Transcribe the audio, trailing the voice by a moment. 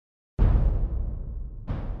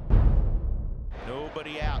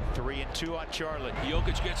nobody out. 3-2 on Charlotte.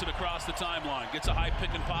 Jokic gets it across the timeline. Gets a high pick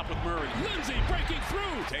and pop with Murray. Lindsay breaking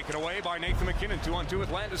through. Taken away by Nathan McKinnon. 2-on-2 with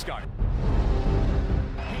Landeskog.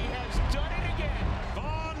 He has done it again.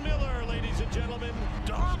 Von Miller, ladies and gentlemen.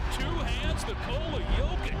 Dom, two hands, Nikola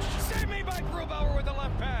Jokic. Save me by Grubauer with the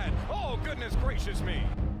left pad. Oh, goodness gracious me.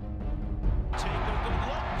 Take a good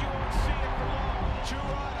look. You won't see it for long.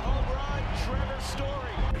 Two-run home run. Trevor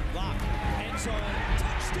Story. Lock. End zone.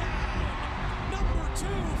 Touchdown. Number 2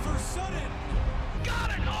 for Sutton.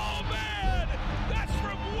 Got it! Oh, man! That's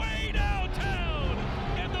from way downtown!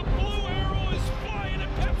 And the blue arrow is flying at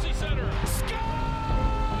Pepsi Center. Score!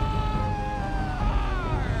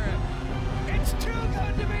 It's too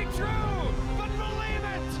good to be true, but believe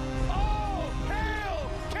it! Oh, hail,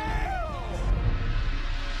 Kale!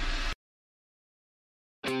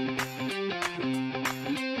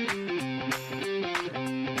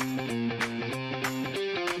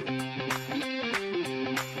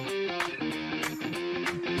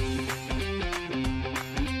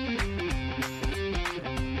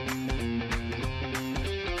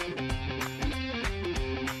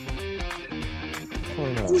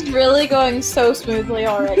 This is really going so smoothly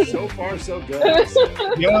already. So far, so good.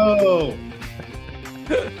 Yo!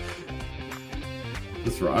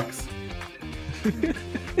 This rocks.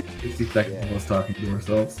 60 seconds of us talking to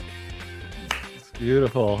ourselves. It's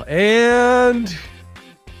beautiful. And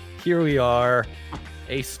here we are,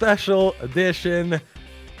 a special edition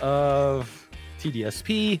of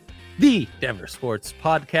TDSP, the Denver Sports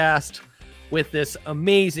Podcast, with this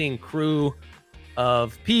amazing crew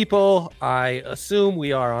of people. I assume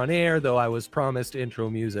we are on air, though I was promised intro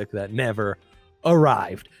music that never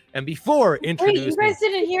arrived. And before introducing... Wait, you guys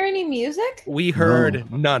didn't hear any music? We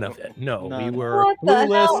heard none of it. No, we were What the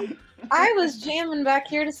hell? clueless. I was jamming back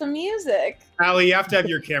here to some music. Allie, you have to have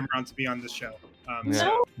your camera on to be on this show.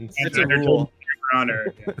 No. It's a rule.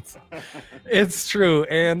 It's true.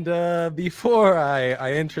 And before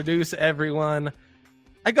I introduce everyone,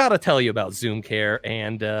 I gotta tell you about Zoom Care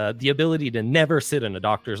and the ability to never sit in a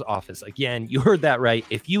doctor's office again. You heard that right.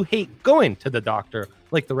 If you hate going to the doctor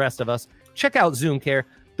like the rest of us, check out Zoom Care.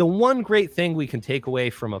 The one great thing we can take away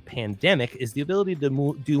from a pandemic is the ability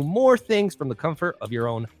to do more things from the comfort of your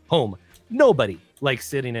own home. Nobody likes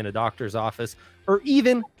sitting in a doctor's office or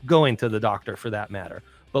even going to the doctor for that matter,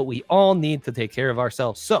 but we all need to take care of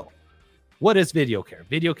ourselves. So what is Video Care?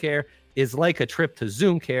 Video Care is like a trip to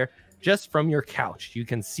Zoom Care, just from your couch. You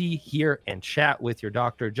can see, hear, and chat with your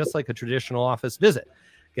doctor just like a traditional office visit.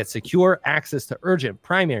 Get secure access to urgent,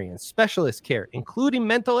 primary, and specialist care, including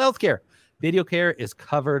mental health care. Video Care is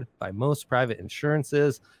covered by most private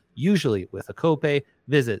insurances, usually with a copay.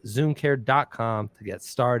 Visit zoomcare.com to get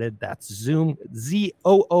started. That's Zoom,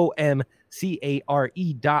 ZOOMCARE.com.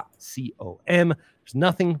 There's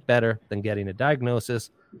nothing better than getting a diagnosis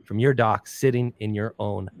from your doc sitting in your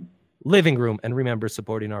own living room. And remember,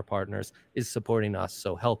 supporting our partners is supporting us.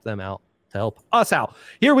 So help them out to help us out.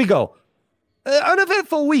 Here we go. An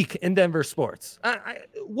eventful week in Denver sports.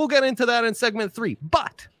 We'll get into that in segment 3.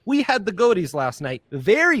 But we had the Goaties last night.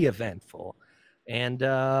 Very eventful. And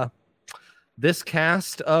this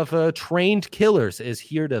cast of trained killers is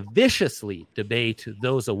here to viciously debate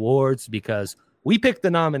those awards because we picked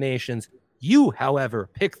the nominations. You, however,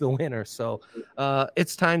 pick the winner. So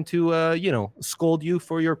it's time to, scold you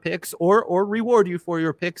for your picks or reward you for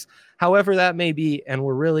your picks, however that may be. And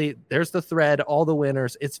there's the thread, all the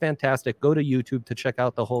winners. It's fantastic. Go to YouTube to check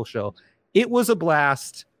out the whole show. It was a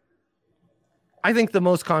blast. I think the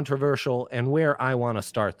most controversial and where I want to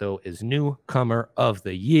start, though, is Newcomer of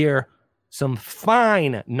the Year. Some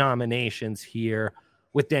fine nominations here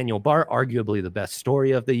with Daniel Bart, arguably the best story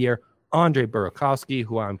of the year. Andre Burakovsky,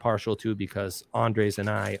 who I'm partial to because Andres and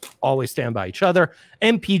I always stand by each other.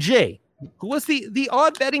 MPJ, who was the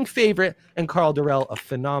odd betting favorite, and Carl Durrell, a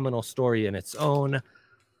phenomenal story in its own.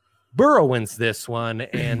 Burrow wins this one,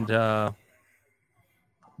 and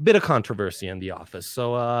bit of controversy in the office.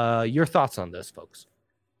 So your thoughts on this, folks?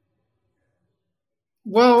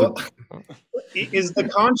 Well, is the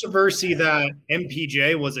controversy that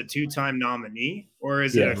MPJ was a 2-time nominee, or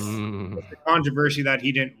is it the controversy that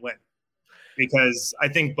he didn't win? Because I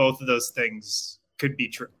think both of those things could be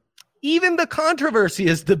true. Even the controversy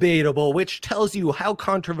is debatable, which tells you how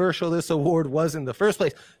controversial this award was in the first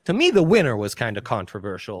place. To me, the winner was kind of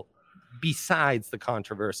controversial, besides the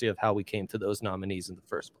controversy of how we came to those nominees in the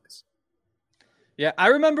first place. Yeah, I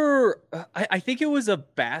remember, I think it was a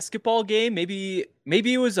basketball game. Maybe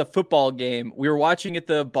it was a football game. We were watching at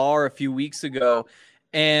the bar a few weeks ago,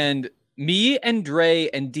 and me and Dre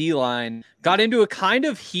and D-Line got into a kind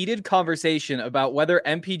of heated conversation about whether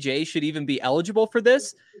MPJ should even be eligible for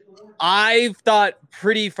this. I've thought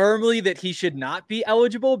pretty firmly that he should not be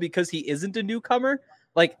eligible because he isn't a newcomer.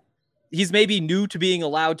 Like, he's maybe new to being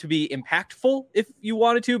allowed to be impactful if you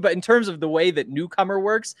wanted to, but in terms of the way that newcomer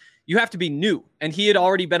works, you have to be new, and he had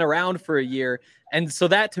already been around for a year. And so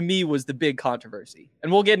that to me was the big controversy.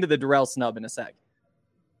 And we'll get into the Darrell snub in a sec.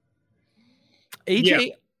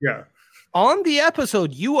 AJ, yeah. On the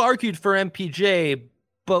episode, you argued for MPJ,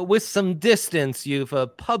 but with some distance, you've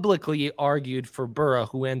publicly argued for Burrow,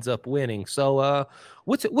 who ends up winning. So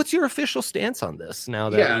what's your official stance on this now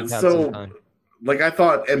that we've had some time? Like, I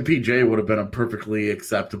thought MPJ would have been a perfectly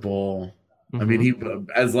acceptable. I mean, he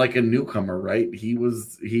as like a newcomer, right? He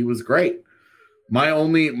was great. My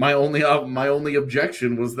only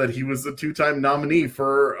objection was that he was a 2-time nominee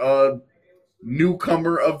for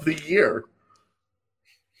newcomer of the year.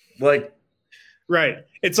 Like, right.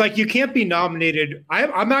 It's like you can't be nominated.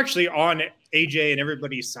 I'm actually on AJ and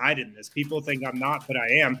everybody's side in this. People think I'm not, but I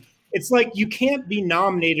am. It's like you can't be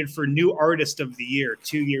nominated for new artist of the year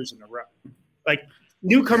 2 years in a row. Like,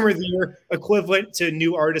 newcomer of the year equivalent to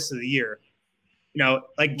new artist of the year. You know,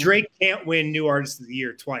 like Drake can't win new artist of the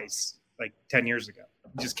year twice, like 10 years ago.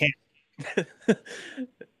 He just can't.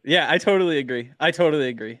 Yeah, I totally agree.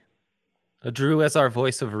 Drew, as our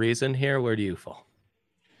voice of reason here, where do you fall?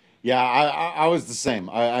 Yeah, I was the same.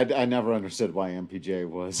 I never understood why MPJ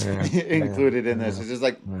was included in this. It's just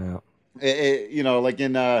like, you know, like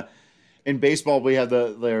in baseball, we have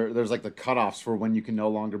there's like the cutoffs for when you can no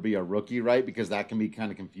longer be a rookie, right? Because that can be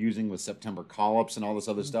kind of confusing with September call-ups and all this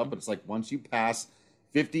other stuff. But it's like once you pass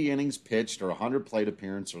 50 innings pitched or 100 plate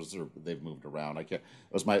appearances, or they've moved around. I can't.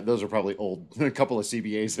 Those are probably old. A couple of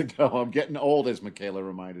CBAs ago. I'm getting old, as Michaela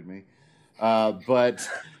reminded me. But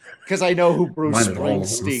because I know who Bruce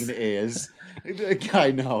Springsteen is.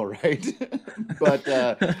 I know, right?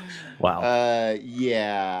 But wow.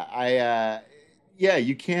 Yeah,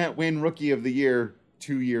 you can't win Rookie of the Year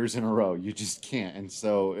 2 years in a row. You just can't. And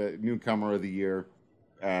so, Newcomer of the Year,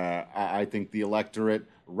 I think the electorate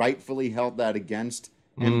rightfully held that against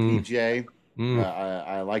MPJ.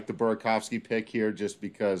 I like the Burakovsky pick here just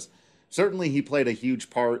because certainly he played a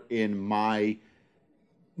huge part in my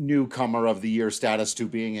Newcomer of the Year status to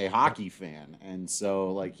being a hockey fan. And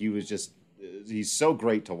so, like, he's so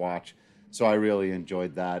great to watch. So I really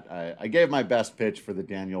enjoyed that. I gave my best pitch for the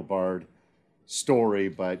Daniel Bard story,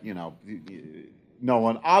 but you know, no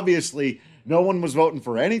one was voting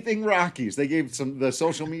for anything Rockies. They gave the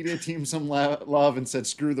social media team some love and said,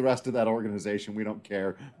 screw the rest of that organization, we don't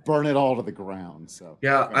care, burn it all to the ground. So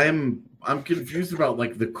yeah, I'm confused about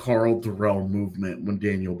like the Carl Darrell movement when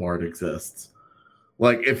Daniel Bard exists.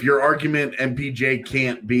 Like, if your argument MPJ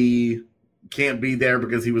can't be there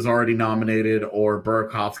because he was already nominated, or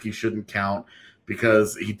Burakovsky shouldn't count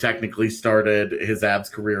because he technically started his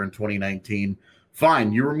Avs career in 2019.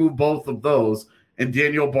 Fine, you remove both of those, and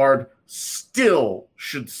Daniel Bard still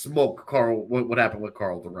should smoke what happened with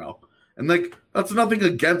Carl Darrell. And, like, that's nothing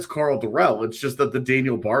against Carl Darrell. It's just that the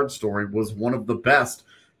Daniel Bard story was one of the best,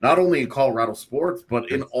 not only in Colorado sports,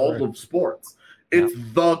 but in all of sports. It's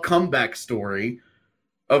the comeback story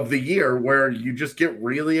of the year where you just get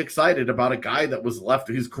really excited about a guy that was left.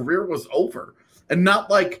 His career was over, and not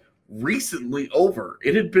like recently over.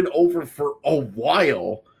 It had been over for a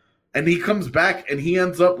while, and he comes back and he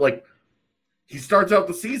ends up like, he starts out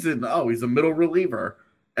the season, he's a middle reliever,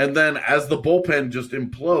 and then as the bullpen just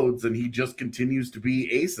implodes and he just continues to be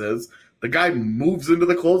aces, the guy moves into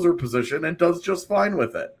the closer position and does just fine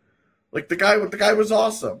with it. Like, the guy was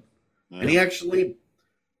awesome. And he actually,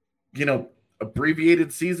 you know,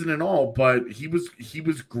 abbreviated season and all, but he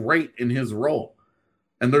was great in his role.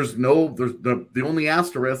 And there's the only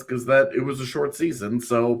asterisk is that it was a short season,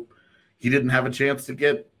 so he didn't have a chance to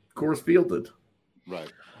get Coors fielded.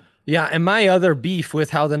 Right. Yeah, and my other beef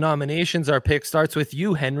with how the nominations are picked starts with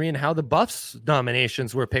you, Henry, and how the Buffs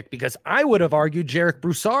nominations were picked, because I would have argued Jarek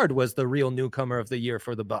Broussard was the real newcomer of the year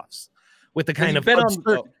for the Buffs with the kind of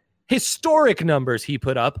historic numbers he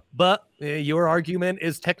put up. But your argument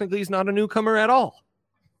is technically he's not a newcomer at all.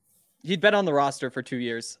 He'd been on the roster for 2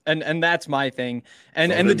 years, and that's my thing.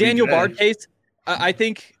 And the Daniel Bard case, I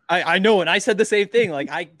think I know, and I said the same thing. Like,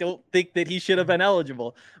 I don't think that he should have been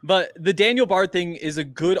eligible. But the Daniel Bard thing is a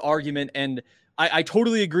good argument, and I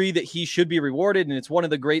totally agree that he should be rewarded, and it's one of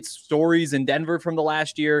the great stories in Denver from the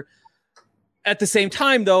last year. At the same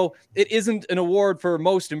time, though, it isn't an award for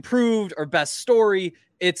most improved or best story.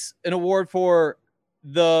 It's an award for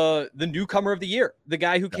the newcomer of the year, the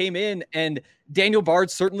guy who came in, and Daniel Bard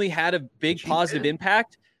certainly had a big positive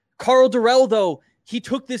impact. Carl Darrell, though, he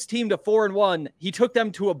took this team to 4-1. He took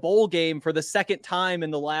them to a bowl game for the second time in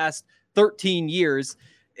the last 13 years.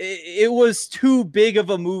 it was too big of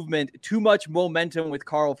a movement, too much momentum with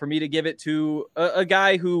Carl for me to give it to a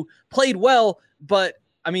guy who played well, but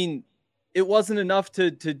I mean, it wasn't enough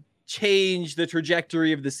to change the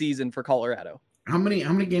trajectory of the season for Colorado. How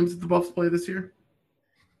many games did the Buffs play this year?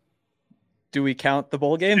 Do we count the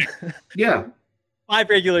bowl game? Yeah. 5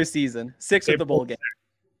 regular season, 6 with the bowl game.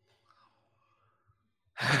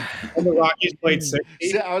 And the Rockies played 60.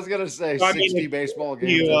 Yeah, I was gonna say 60 baseball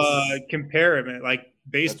games. You compare them, like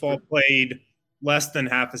baseball played less than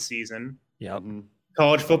half a season. Yep.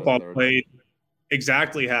 College football played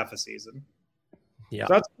exactly half a season. Yeah,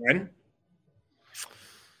 so that's fine.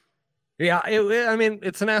 Yeah, I mean,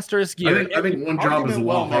 it's an asterisk year. I think one job is a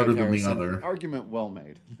lot harder than the other. Argument well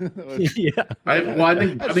made. Yeah. I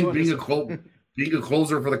think being a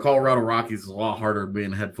closer for the Colorado Rockies is a lot harder than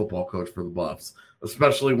being a head football coach for the Buffs,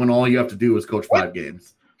 especially when all you have to do is coach 5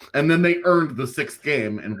 games. And then they earned the 6th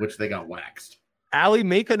game in which they got waxed. Allie,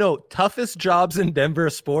 make a note. Toughest jobs in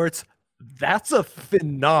Denver sports. That's a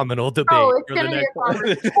phenomenal debate. Oh, for the next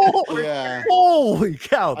one. Yeah. Holy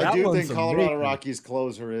cow! That I do one's think Colorado amazing. Rockies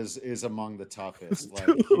closer is among the toughest. Like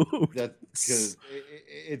that, because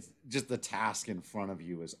it's just the task in front of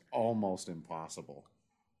you is almost impossible.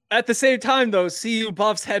 At the same time, though, CU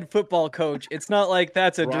Buffs head football coach, it's not like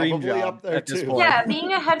that's a dream Probably job up there, at this too. point. Yeah,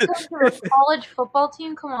 being a head coach for a college football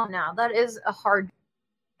team, come on now. That is a hard.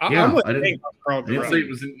 I'm with I didn't say it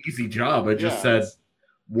was an easy job. I just said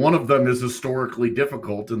one of them is historically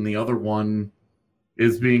difficult, and the other one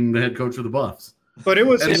is being the head coach of the Buffs. But it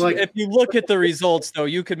was if you look at the results, though,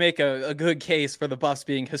 you could make a good case for the Buffs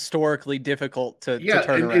being historically difficult to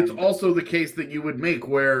turn and around. it's also the case that you would make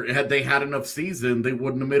where had they had enough season, they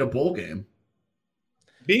wouldn't have made a bowl game.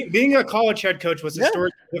 Being a college head coach was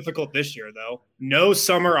historically difficult this year, though. No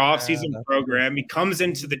summer offseason program. He comes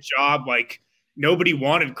into the job like nobody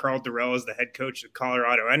wanted Carl Durrell as the head coach of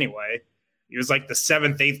Colorado anyway. He was like the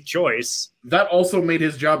 7th, 8th choice. That also made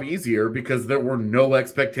his job easier because there were no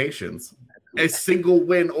expectations. A single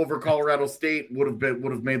win over Colorado State would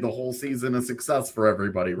have made the whole season a success for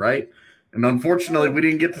everybody, right? And unfortunately, we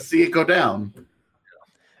didn't get to see it go down.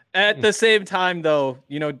 At the same time, though,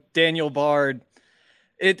 Daniel Bard,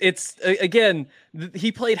 it's again,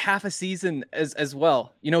 he played half a season as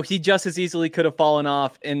well. He just as easily could have fallen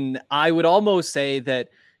off. And I would almost say that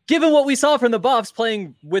given what we saw from the Buffs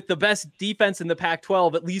playing with the best defense in the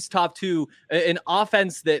Pac-12, at least top 2, an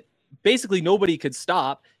offense that basically nobody could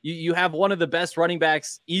stop. You have one of the best running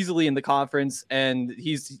backs easily in the conference, and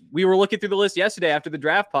we were looking through the list yesterday after the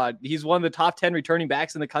draft pod. He's one of the top 10 returning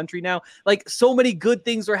backs in the country now. Like, so many good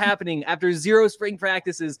things are happening after 0 spring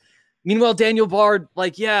practices. Meanwhile, Daniel Bard,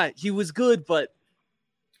 he was good, but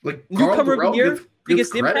like newcomer of the year,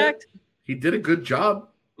 biggest impact. He did a good job.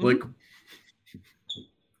 Mm-hmm.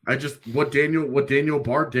 What Daniel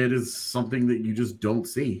Bard did is something that you just don't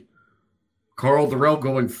see. Carl Durrell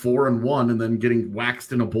going 4-1 and then getting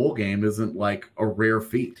waxed in a bowl game isn't like a rare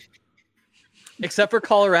feat. Except for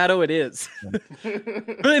Colorado, it is.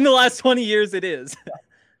 In the last 20 years, it is.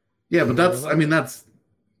 Yeah, but that's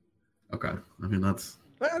okay.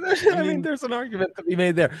 There's an argument to be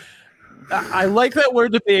made there. I like that we're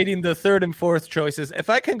debating the 3rd and 4th choices. If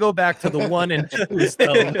I can go back to the 1 and 2s,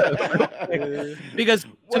 though, because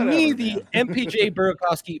to me, the MPJ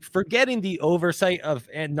Burakovsky, forgetting the oversight of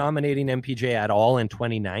nominating MPJ at all in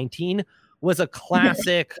 2019, was a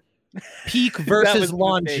classic peak versus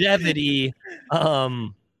longevity.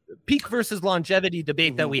 Peak versus longevity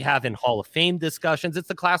debate that we have in Hall of Fame discussions. It's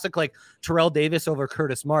the classic like Terrell Davis over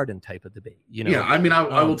Curtis Martin type of debate. Yeah,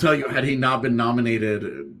 I will tell you, had he not been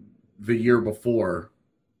nominated the year before,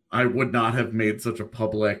 I would not have made such a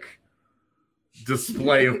public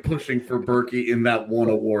display of pushing for Berkey in that one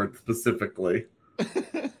award specifically.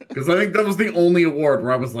 Because I think that was the only award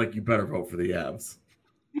where I was like, you better vote for the Avs.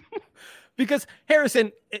 Because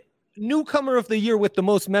Harrison, newcomer of the year with the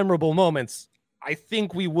most memorable moments, I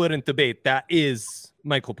think we wouldn't debate. That is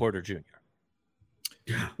Michael Porter Jr.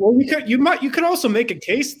 Well, you could also make a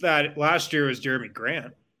case that last year was Jeremy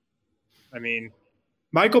Grant. I mean,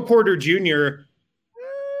 Michael Porter Jr.,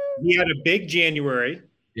 he had a big January.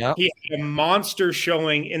 Yeah. He had a monster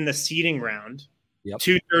showing in the seeding round. Yep.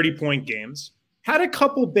 2 30-point games. Had a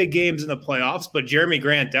couple big games in the playoffs, but Jeremy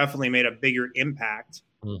Grant definitely made a bigger impact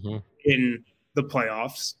in the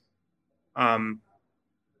playoffs.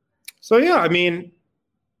 So yeah, I mean,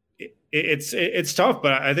 it's tough,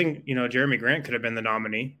 but I think Jeremy Grant could have been the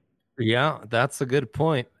nominee. Yeah, that's a good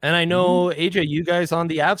point. And I know, AJ, you guys on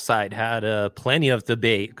the Avs side had plenty of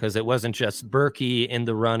debate because it wasn't just Berkey in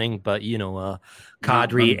the running, but,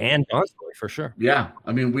 Kadri and Donskoy for sure. Yeah,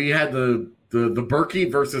 I mean, we had the the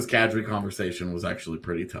Berkey versus Kadri conversation was actually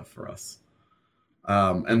pretty tough for us.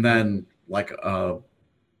 And then like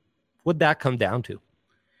what'd that come down to?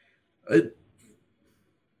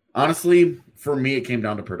 Honestly, for me, it came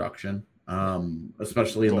down to production,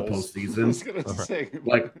 especially in the postseason. I was gonna say,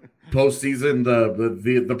 like postseason,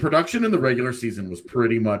 the production in the regular season was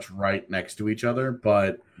pretty much right next to each other,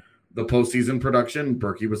 but the postseason production,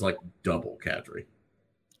 Berkey was like double Kadri.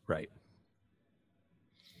 Right.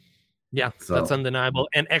 Yeah, that's undeniable.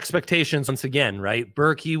 And expectations, once again, right?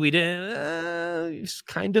 Berkey, we did he's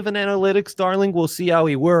kind of an analytics darling. We'll see how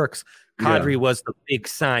he works. Kadri was the big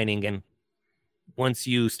signing, and once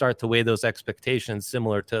you start to weigh those expectations,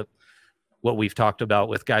 similar to what we've talked about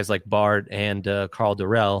with guys like Bard and Karl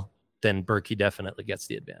Dorrell, then Berkey definitely gets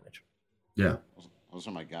the advantage. Yeah. Those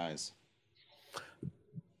are my guys.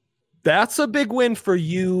 That's a big win for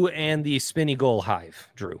you and the Spinny Goal Hive,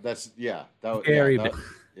 Drew. That's very big.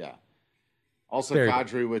 Yeah. Also, very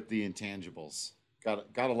Kadri with the intangibles.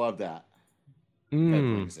 Gotta love that. That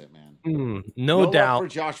brings it, man. No doubt. Love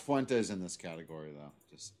for Josh Fuentes in this category, though.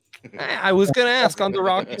 Just I was going to ask on the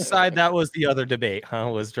Rocky side. That was the other debate, huh?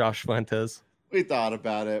 Was Josh Fuentes? We thought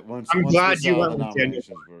about it. I'm glad you went with Daniel.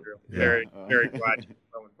 Very glad you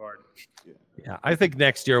went with Bard. Yeah, I think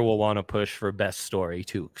next year we'll want to push for best story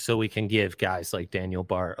too, so we can give guys like Daniel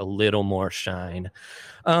Bard a little more shine.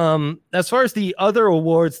 As far as the other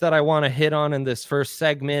awards that I want to hit on in this first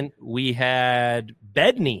segment, we had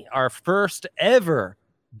Bedney, our first ever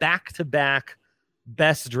back-to-back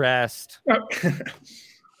best dressed.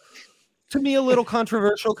 To me, a little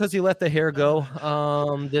controversial because he let the hair go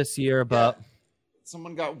this year, but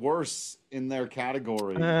someone got worse in their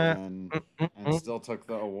category and still took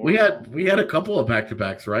the award. We had a couple of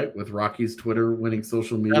back-to-backs, right? With Rocky's Twitter winning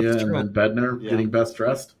social media and then Bednar getting best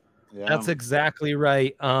dressed. Yeah. That's exactly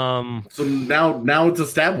right. So now it's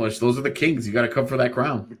established. Those are the kings. You got to come for that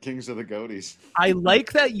crown. The kings of the goaties. I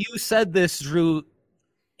like that you said this, Drew.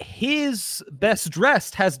 His best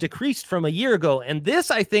dressed has decreased from a year ago. And this,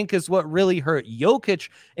 I think, is what really hurt Jokic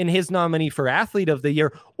in his nominee for Athlete of the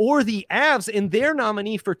Year, or the Avs in their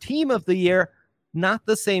nominee for Team of the Year. Not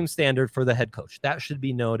the same standard for the head coach. That should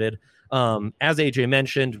be noted. As AJ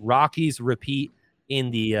mentioned, Rockies repeat in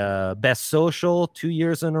the best social 2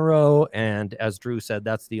 years in a row. And as Drew said,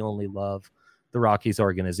 that's the only love the Rockies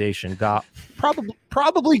organization got.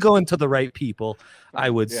 Probably going to the right people, I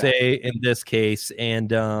would say, in this case. And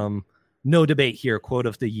no debate here. Quote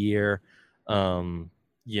of the year,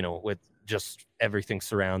 with just everything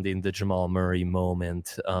surrounding the Jamal Murray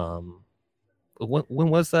moment. When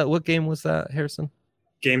was that? What game was that, Harrison?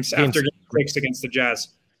 Games after Game 6 against the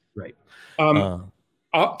Jazz. Right.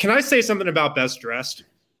 Can I say something about best dressed?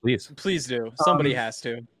 Please do. Somebody has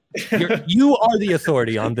to. You are the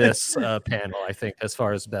authority on this panel, I think, as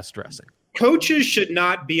far as best dressing. Coaches should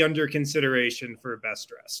not be under consideration for best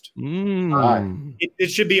dressed. It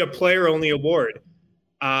should be a player-only award.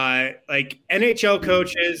 Like NHL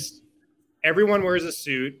coaches, everyone wears a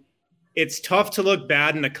suit. It's tough to look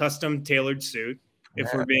bad in a custom tailored suit,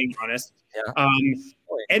 if we're being honest. Yeah.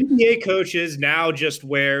 NBA coaches now just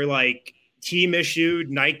wear like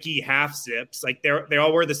team-issued Nike half zips. Like they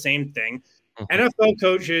all wear the same thing. NFL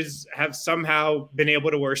coaches have somehow been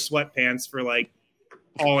able to wear sweatpants for like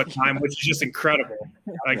all the time, which is just incredible.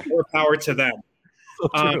 Like more power to them.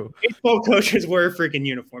 Baseball coaches wear freaking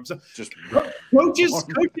uniforms. So just coaches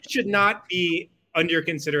should not be under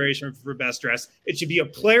consideration for best dress. It should be a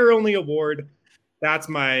player-only award. That's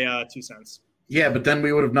my 2 cents. Yeah, but then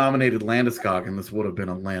we would have nominated Landeskog, and this would have been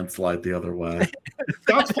a landslide the other way.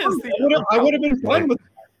 That's fine. I would have been fine with that.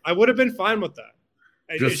 I would have been fine with that.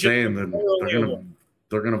 Just saying that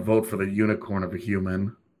they're gonna vote for the unicorn of a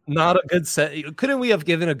human. Not a good set. Couldn't we have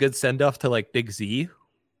given a good send off to like Big Z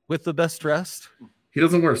with the best dressed? He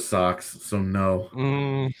doesn't wear socks, so no.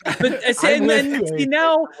 But see,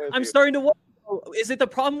 now I'm starting to wonder, is it the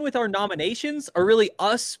problem with our nominations, or really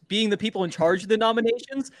us being the people in charge of the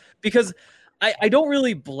nominations? Because I don't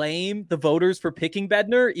really blame the voters for picking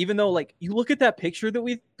Bednar, even though like you look at that picture that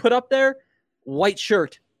we put up there, white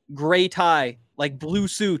shirt, gray tie, like blue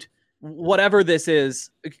suit, whatever this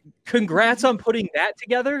is. Congrats on putting that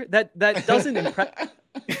together. That doesn't impress.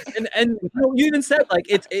 And you even said like,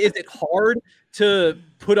 is it hard to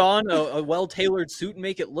put on a well-tailored suit and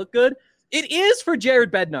make it look good? It is for Jared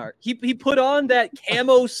Bednar. He put on that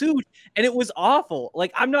camo suit and it was awful.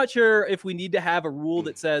 Like, I'm not sure if we need to have a rule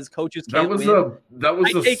that says coaches can't win. That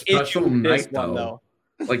was a special night though.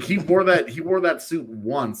 Like he wore that suit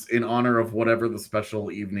once in honor of whatever the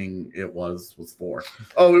special evening it was for.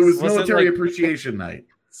 Oh, it was Military Appreciation Night.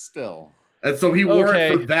 Still. And so he wore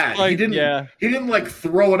it for that. Like, he didn't like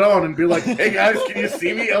throw it on and be like, "Hey guys, can you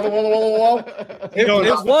see me?" It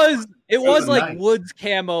was like nice Woods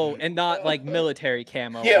camo and not like military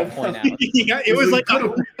camo. Yeah, I'll point out. Yeah, it was like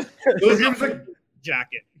a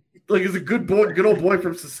jacket. Like, he's a good boy, good old boy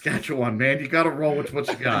from Saskatchewan, man. You got to roll with what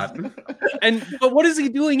you got. But what is he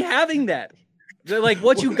doing having that? Like,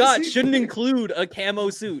 what you got shouldn't include a camo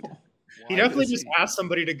suit. He definitely just asked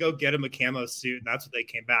somebody to go get him a camo suit, and that's what they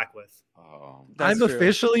came back with. I'm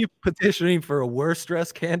officially petitioning for a worst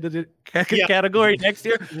dress candidate category next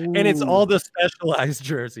year, and it's all the specialized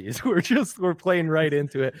jerseys. We're playing right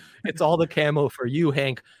into it. It's all the camo for you,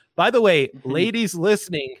 Hank. By the way, ladies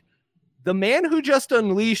listening, the man who just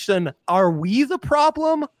unleashed an "Are we the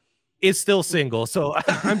problem?" is still single. So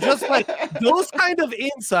I'm just like, those kind of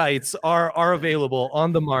insights are available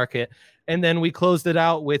on the market. And then we closed it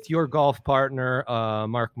out with your golf partner,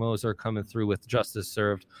 Mark Moser, coming through with Justice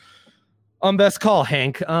Served on Best Call,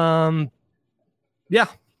 Hank. I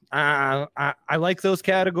like those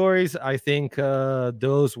categories. I think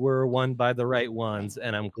those were won by the right ones,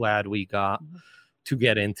 and I'm glad we got to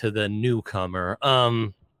get into the newcomer.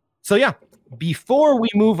 So yeah, before we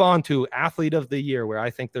move on to Athlete of the Year, where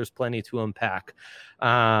I think there's plenty to unpack,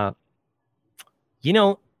 the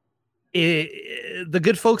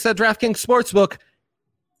good folks at DraftKings Sportsbook,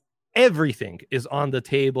 everything is on the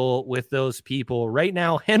table with those people right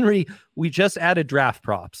now. Henry, we just added draft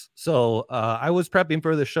props. So I was prepping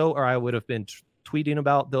for the show, or I would have been tweeting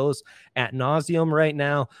about those ad nauseum right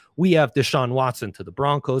now. We have Deshaun Watson to the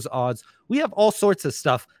Broncos odds. We have all sorts of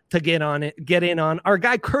stuff to get in on. Our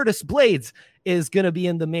guy Curtis Blades is going to be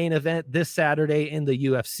in the main event this Saturday in the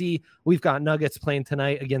UFC. We've got Nuggets playing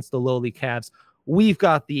tonight against the lowly Cavs. We've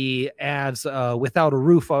got the Avs without a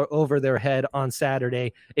roof over their head on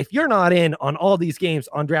Saturday. If you're not in on all these games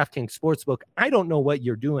on DraftKings Sportsbook, I don't know what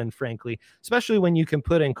you're doing, frankly, especially when you can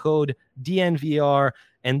put in code DNVR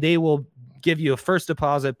and they will give you a first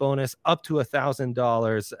deposit bonus up to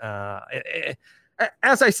 $1,000.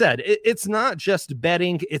 As I said, it's not just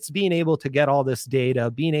betting. It's being able to get all this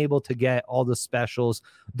data, being able to get all the specials,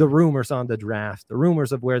 the rumors on the draft, the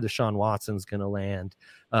rumors of where Deshaun Watson's going to land,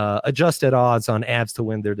 adjusted odds on Avs to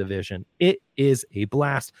win their division. It is a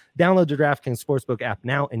blast. Download the DraftKings Sportsbook app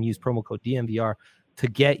now and use promo code DNVR to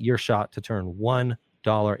get your shot to turn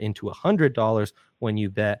 $1 into $100 when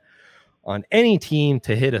you bet on any team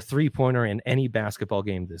to hit a three-pointer in any basketball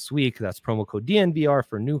game this week. That's promo code DNVR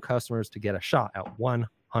for new customers to get a shot at $100.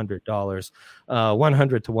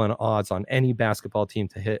 100-1 odds on any basketball team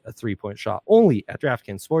to hit a three-point shot only at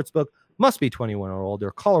DraftKings Sportsbook. Must be 21 or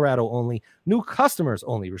older. Colorado only. New customers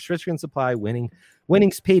only. Restrictions apply.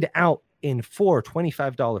 Winnings paid out in 4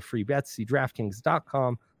 $25 free bets. See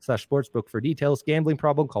DraftKings.com/sportsbook for details. Gambling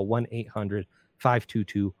problem? Call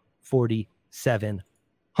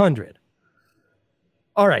 1-800-522-4700.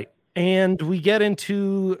 All right, and we get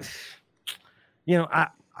into,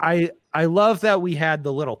 I love that we had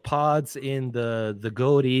the little pods in the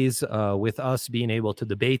Goaties with us being able to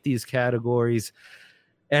debate these categories.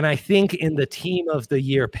 And I think in the Team of the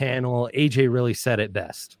Year panel, AJ really said it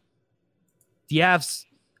best. The Avs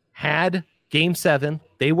had Game 7.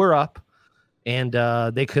 They were up, and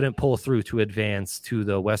they couldn't pull through to advance to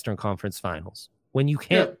the Western Conference Finals. When you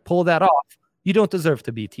can't pull that off, you don't deserve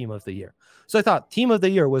to be Team of the Year. So I thought Team of the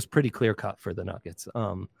Year was pretty clear cut for the Nuggets.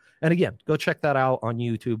 And again, go check that out on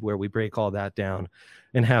YouTube where we break all that down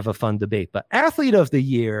and have a fun debate. But Athlete of the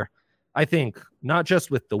Year, I think not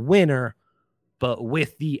just with the winner, but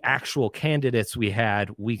with the actual candidates we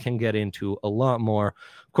had, we can get into a lot more.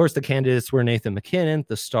 Of course, the candidates were Nathan MacKinnon,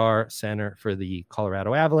 the star center for the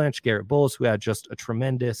Colorado Avalanche, Garrett Bowles, who had just a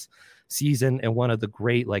tremendous season and one of the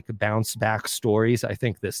great bounce back stories, I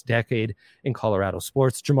think, this decade in Colorado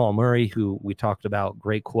sports. Jamal Murray, who we talked about,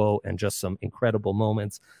 great quote and just some incredible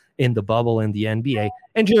moments in the bubble in the NBA.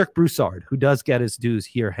 And Jarek Broussard, who does get his dues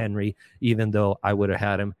here, Henry, even though I would have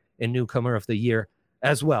had him in Newcomer of the Year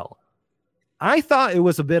as well. I thought it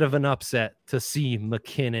was a bit of an upset to see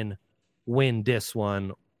McKinnon win this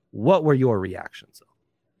one. What were your reactions?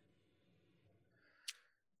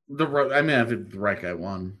 I think the right guy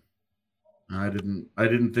won. I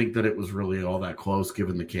didn't think that it was really all that close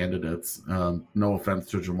given the candidates. No offense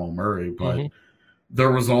to Jamal Murray, but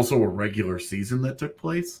there was also a regular season that took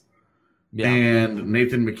place. Yeah. And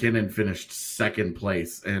Nathan MacKinnon finished second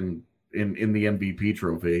place in the MVP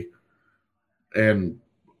trophy and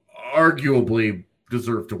arguably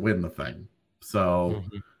deserved to win the thing. So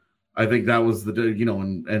I think that was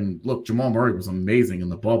and look, Jamal Murray was amazing in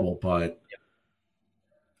the bubble, but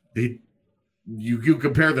you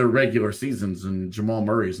compare their regular seasons and Jamal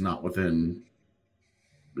Murray's not within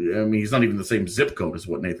I mean, he's not even the same zip code as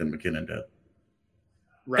what Nathan McKinnon did.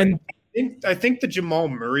 Right. I think the Jamal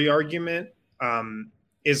Murray argument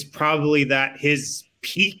is probably that his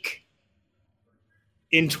peak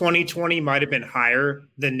in 2020 might have been higher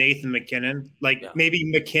than Nathan McKinnon.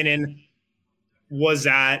 Maybe McKinnon was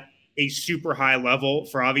at a super high level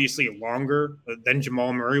for obviously longer than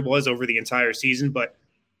Jamal Murray was over the entire season, but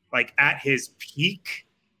like at his peak,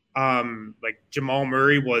 Jamal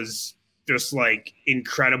Murray was just like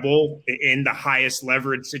incredible in the highest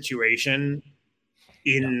leverage situation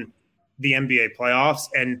in the NBA playoffs,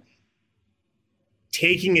 and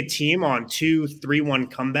taking a team on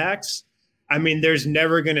 2-3-1 comebacks. I mean, there's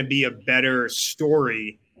never going to be a better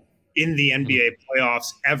story in the NBA playoffs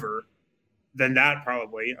ever than that,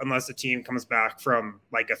 probably, unless the team comes back from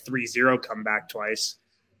like a 3-0 comeback twice.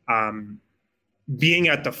 Being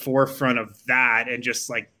at the forefront of that and just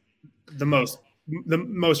like the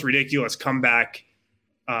most ridiculous comeback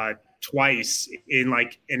twice in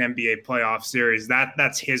like an NBA playoff series,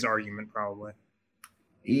 that's his argument probably.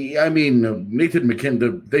 I mean, Nathan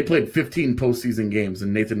McKinnon, they played 15 postseason games,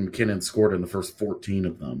 and Nathan McKinnon scored in the first 14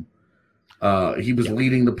 of them. He was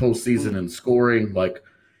leading the postseason in scoring. Like,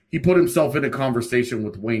 he put himself in a conversation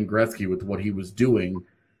with Wayne Gretzky with what he was doing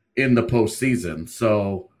in the postseason.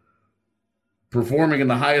 So, performing in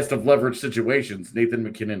the highest of leverage situations, Nathan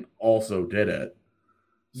McKinnon also did it.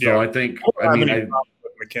 So, I think,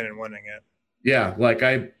 McKinnon winning it. Yeah, like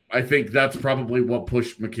I think that's probably what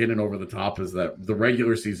pushed McKinnon over the top, is that the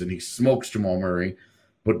regular season he smokes Jamal Murray,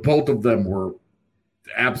 but both of them were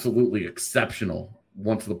absolutely exceptional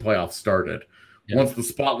once the playoffs started. Yeah. Once the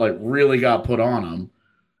spotlight really got put on them,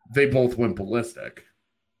 they both went ballistic.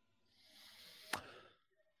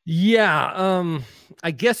 Yeah,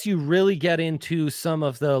 I guess you really get into some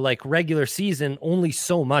of the like regular season. Only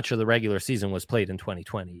so much of the regular season was played in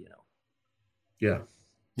 2020, you know. Yeah.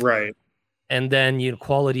 Right. And then,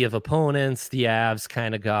 quality of opponents, the Avs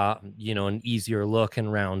kind of got, an easier look in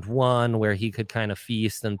round one where he could kind of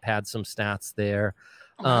feast and pad some stats there.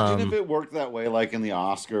 Imagine if it worked that way, like in the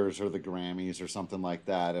Oscars or the Grammys or something like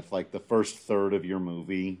that. If like the first third of your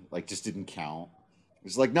movie, like just didn't count.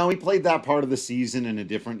 It's like, no, he played that part of the season in a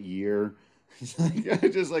different year. It's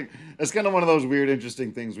kind of one of those weird,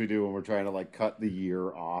 interesting things we do when we're trying to like cut the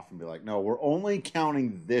year off and be like, no, we're only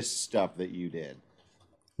counting this stuff that you did.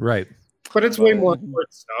 Right. But it's way more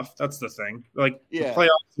important stuff. That's the thing. Like, the playoffs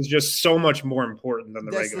is just so much more important than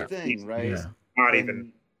the regular season. Right? Yeah. Not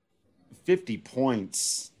even 50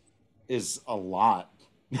 points is a lot.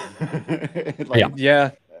 Yeah.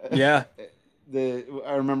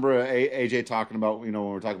 I remember AJ talking about, when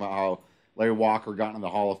we're talking about how Larry Walker got into the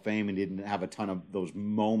Hall of Fame and didn't have a ton of those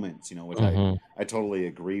moments, which I totally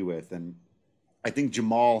agree with. And I think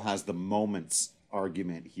Jamal has the moments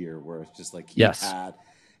argument here, where it's just like he had.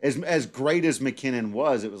 As great as McKinnon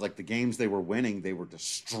was, it was like the games they were winning, they were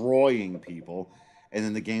destroying people. And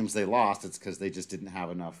then the games they lost, it's because they just didn't have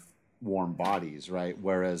enough warm bodies, right?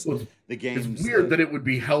 Whereas the games... It's weird that it would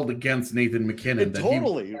be held against Nathan McKinnon.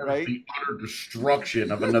 Totally, right? The utter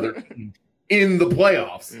destruction of another team in the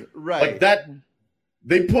playoffs. Right. Like that,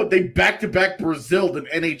 they back-to-back Brazil'd an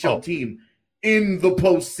NHL team in the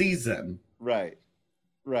postseason. Right.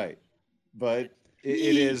 But...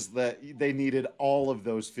 It is that they needed all of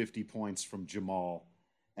those 50 points from Jamal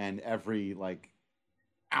and every like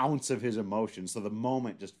ounce of his emotion. So the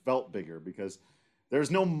moment just felt bigger because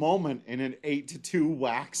there's no moment in an 8-2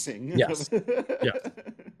 waxing. Yes. Yeah.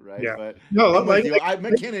 Right. Yeah. But no,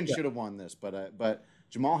 McKinnon should have won this, but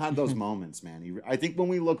Jamal had those moments, man. I think when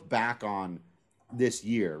we look back on this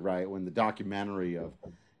year, right, when the documentary of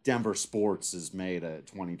Denver sports is made at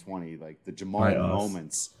 2020, like the Jamal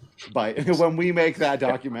moments. When we make that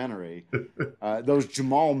documentary, those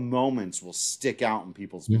Jamal moments will stick out in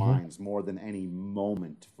people's minds more than any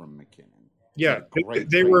moment from McKinnon. Yeah,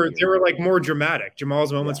 they were like more dramatic.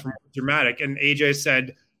 Jamal's moments were more dramatic, and AJ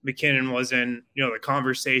said McKinnon was in the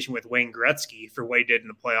conversation with Wayne Gretzky for what he did in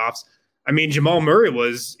the playoffs. I mean, Jamal Murray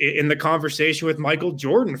was in the conversation with Michael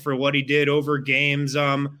Jordan for what he did over games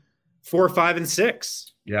 4, 5, and 6.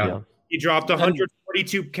 Yeah. He dropped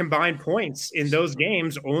 142 combined points in those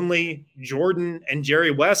games. Only Jordan and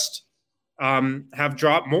Jerry West have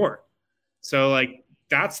dropped more. So, like,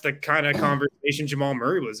 that's the kind of conversation Jamal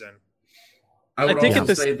Murray was in. I would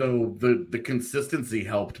also say, though, the consistency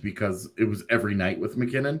helped because it was every night with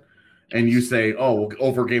McKinnon. And you say,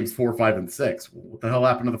 over games 4, 5, and 6. What the hell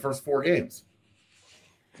happened to the first 4 games?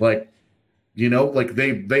 Like,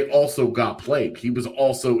 they also got played. He was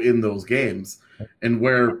also in those games. And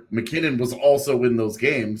where McKinnon was also in those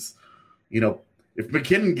games, if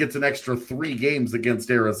McKinnon gets an extra 3 games against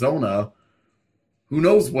Arizona, who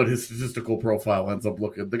knows what his statistical profile ends up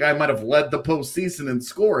looking. The guy might have led the postseason in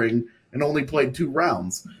scoring and only played 2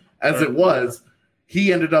 rounds. As it was,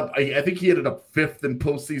 he ended up, I think he ended up 5th in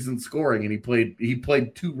postseason scoring, and he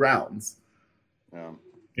played 2 rounds. Yeah.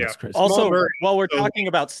 Also, while we're talking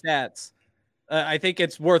about stats, I think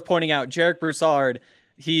it's worth pointing out Jarek Broussard,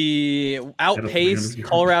 he outpaced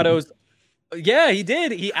Colorado's. Yeah, he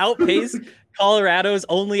did. He outpaced Colorado's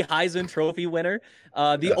only Heisman Trophy winner.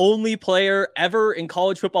 The only player ever in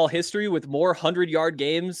college football history with more 100-yard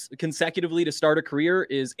games consecutively to start a career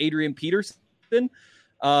is Adrian Peterson.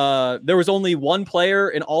 There was only one player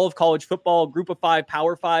in all of college football, Group of 5,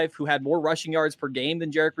 Power 5, who had more rushing yards per game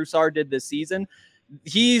than Jarek Broussard did this season.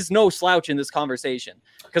 He's no slouch in this conversation,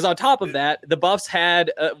 because on top of that, the Buffs had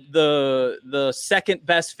the second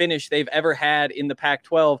best finish they've ever had in the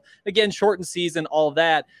Pac-12. Again, shortened season, all of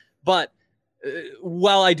that. But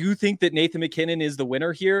while I do think that Nathan McKinnon is the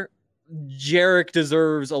winner here, Jarek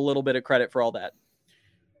deserves a little bit of credit for all that.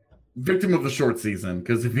 Victim of the short season,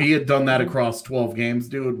 because if he had done that across 12 games,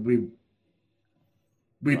 dude, we'd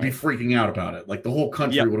be freaking out about it. Like, the whole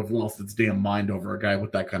country would have lost its damn mind over a guy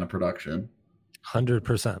with that kind of production.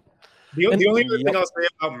 100%. The only other thing I'll say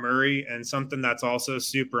about Murray, and something that's also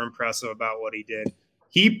super impressive about what he did,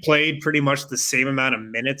 he played pretty much the same amount of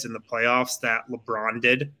minutes in the playoffs that LeBron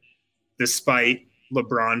did, despite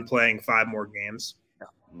LeBron playing 5 more games,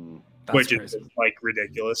 which is like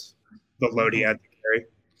ridiculous. The load he had to carry.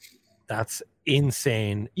 That's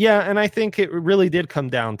insane. Yeah, and I think it really did come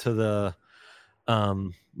down to the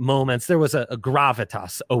moments. There was a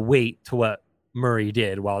gravitas, a weight to what Murray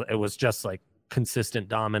did, while it was just like consistent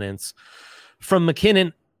dominance from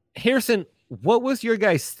McKinnon. Harrison, what was your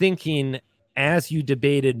guys thinking as you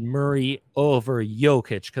debated Murray over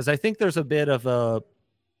Jokic? Because I think there's a bit of a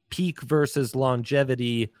peak versus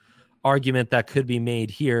longevity argument that could be made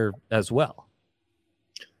here as well.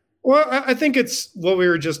 Well, I think it's what we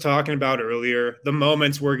were just talking about earlier. The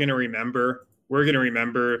moments we're going to remember. We're going to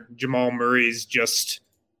remember Jamal Murray's, just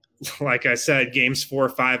like I said, games 4,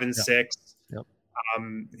 5, and 6. Yep.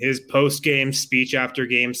 His post-game speech after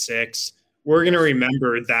game 6. We're going to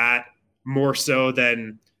remember that more so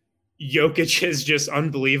than Jokic's just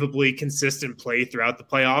unbelievably consistent play throughout the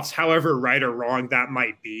playoffs, however right or wrong that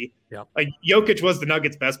might be. Yep. Like, Jokic was the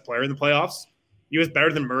Nuggets' best player in the playoffs. He was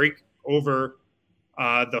better than Murray over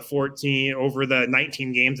the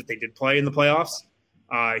 19 games that they did play in the playoffs.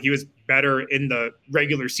 He was better in the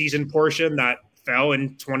regular season portion that fell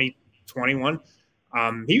in 2021.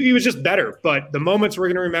 He was just better. But the moments we're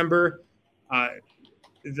going to remember,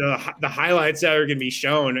 the highlights that are going to be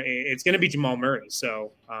shown, it's going to be Jamal Murray.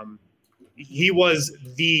 So he was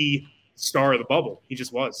the star of the bubble. He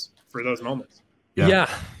just was for those moments. Yeah,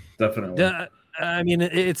 definitely. I mean,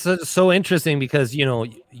 it's so interesting because,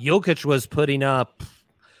 Jokic was putting up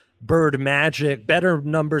Bird Magic, better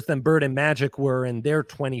numbers than Bird and Magic were in their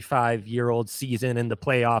 25-year-old season in the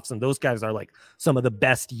playoffs. And those guys are like some of the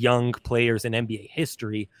best young players in NBA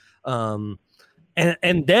history. And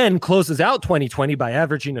then closes out 2020 by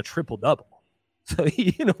averaging a triple-double. So,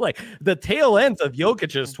 like the tail ends of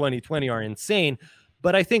Jokic's 2020 are insane.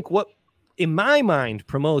 But I think what, in my mind,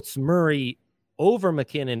 promotes Murray over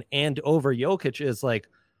McKinnon and over Jokic is like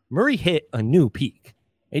Murray hit a new peak.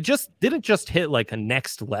 It didn't just hit like a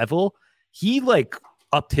next level. He like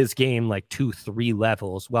upped his game like 2-3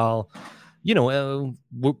 levels. Well,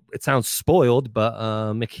 it sounds spoiled, but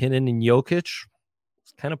McKinnon and Jokic,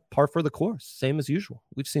 it's kind of par for the course, same as usual.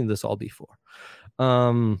 We've seen this all before.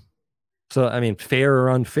 So I mean, fair or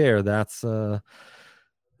unfair, that's how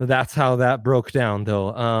that broke down,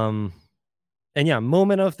 though. And yeah,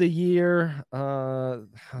 moment of the year. How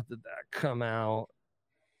did that come out?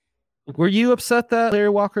 Were you upset that Larry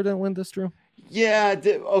Walker didn't win this, Drew? Yeah.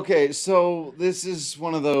 Okay. So this is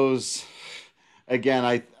one of those. Again,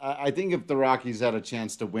 I think if the Rockies had a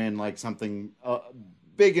chance to win like something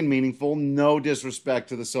big and meaningful, no disrespect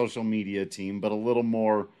to the social media team, but a little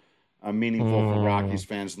more meaningful for Rockies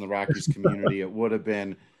fans and the Rockies community, it would have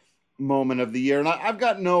been moment of the year. And I've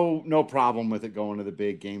got no problem with it going to the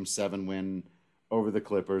big Game 7 win over the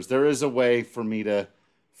Clippers. There is a way for me to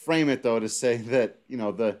frame it, though, to say that,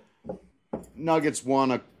 the Nuggets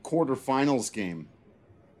won a quarterfinals game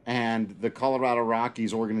and the Colorado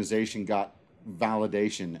Rockies organization got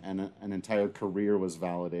validation and an entire career was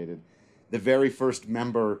validated. The very first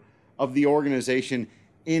member of the organization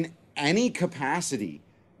in any capacity,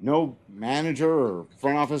 no manager or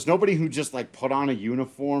front office, nobody who just like put on a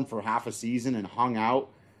uniform for half a season and hung out.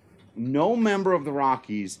 No member of the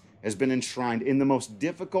Rockies has been enshrined in the most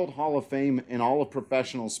difficult Hall of Fame in all of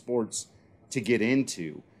professional sports to get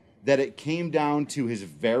into. that it came down to his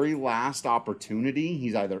very last opportunity.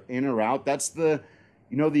 He's either in or out. That's the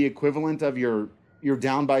equivalent of you're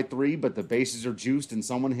down by 3, but the bases are juiced and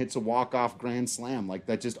someone hits a walk-off grand slam. Like,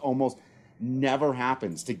 that just almost never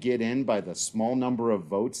happens to get in by the small number of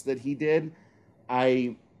votes that he did.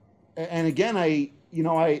 I do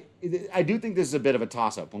think this is a bit of a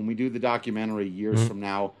toss-up. When we do the documentary years from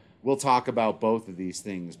now, we'll talk about both of these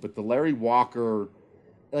things. But the Larry Walker,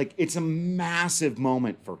 like, it's a massive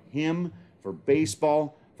moment for him, for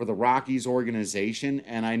baseball, for the Rockies organization.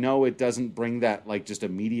 And I know it doesn't bring that, like, just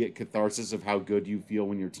immediate catharsis of how good you feel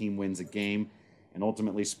when your team wins a game. And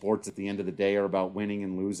ultimately, sports at the end of the day are about winning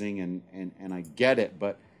and losing, and I get it.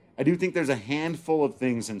 But I do think there's a handful of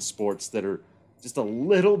things in sports that are just a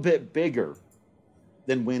little bit bigger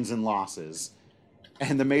than wins and losses.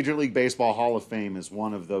 And the Major League Baseball Hall of Fame is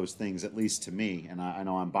one of those things, at least to me. And I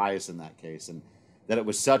know I'm biased in that case, and that it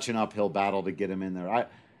was such an uphill battle to get him in there.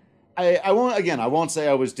 I won't say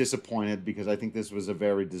I was disappointed, because I think this was a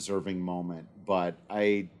very deserving moment, but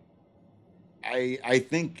I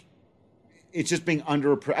think it's just being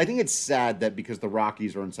I think it's sad that because the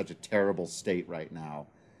Rockies are in such a terrible state right now,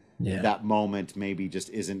 that moment maybe just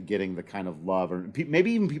isn't getting the kind of love, or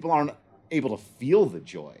maybe even people aren't able to feel the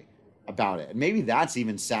joy about it. And maybe that's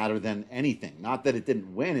even sadder than anything. Not that it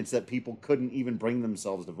didn't win, it's that people couldn't even bring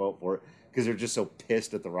themselves to vote for it because they're just so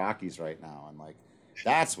pissed at the Rockies right now. And, like,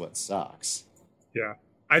 that's what sucks. Yeah.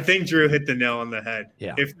 I think Drew hit the nail on the head.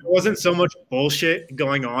 Yeah. If there wasn't so much bullshit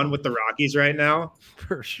going on with the Rockies right now,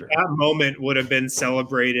 for sure, that moment would have been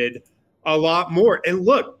celebrated a lot more. And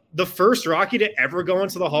look, the first Rocky to ever go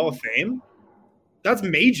into the Hall of Fame, that's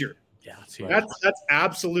major. Yeah, that's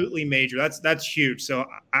absolutely major. That's huge. So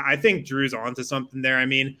I think Drew's onto something there. I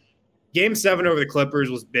mean, Game 7 over the Clippers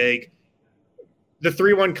was big. The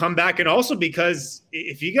 3-1 comeback, and also because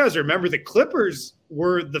if you guys remember, the Clippers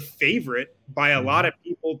were the favorite by a lot of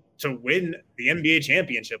people to win the NBA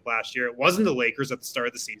championship last year. It wasn't the Lakers at the start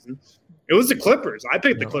of the season. It was the Clippers. I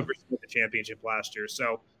picked the Clippers to win the championship last year.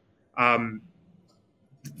 So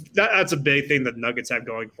that's a big thing that the Nuggets have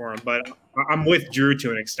going for them. But I'm with Drew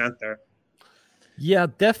to an extent there. Yeah,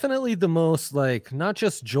 definitely the most, like, not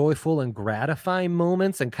just joyful and gratifying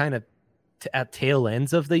moments and kind of at tail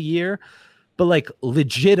ends of the year, but like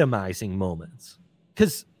legitimizing moments.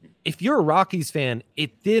 Because if you're a Rockies fan,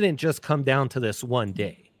 it didn't just come down to this one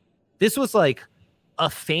day. This was like a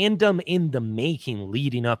fandom in the making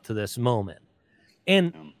leading up to this moment.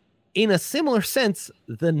 And in a similar sense,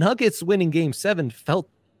 the Nuggets winning Game 7 felt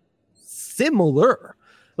similar.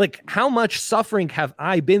 Like, how much suffering have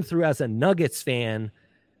I been through as a Nuggets fan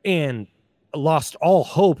and lost all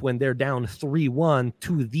hope when they're down 3-1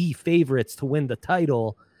 to the favorites to win the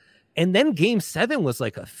title? And then Game 7 was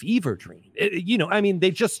like a fever dream.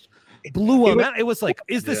 They just blew them out. It was like,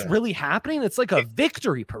 is this really happening? It's like a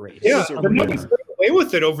victory parade. Yeah, the Nuggets got away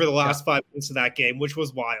with it over the last 5 minutes of that game, which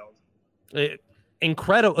was wild.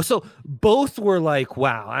 Incredible. So both were like,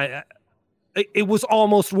 wow, it was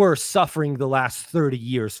almost worth suffering the last 30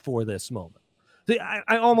 years for this moment.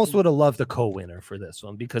 I almost would have loved a co-winner for this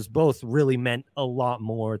one, because both really meant a lot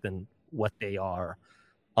more than what they are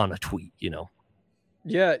on a tweet,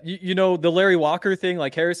 Yeah, the Larry Walker thing,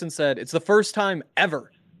 like Harrison said, it's the first time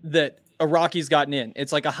ever that a Rocky's gotten in.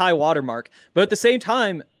 It's like a high watermark. But at the same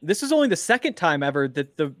time, this is only the second time ever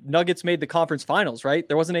that the Nuggets made the conference finals, right?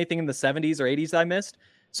 There wasn't anything in the 70s or 80s that I missed.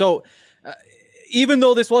 So even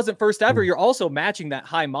though this wasn't first ever, you're also matching that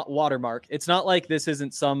high watermark. It's not like this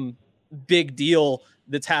isn't some big deal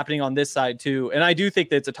that's happening on this side too. And I do think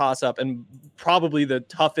that it's a toss-up and probably the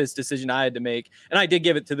toughest decision I had to make. And I did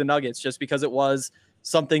give it to the Nuggets just because it was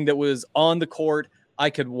something that was on the court. I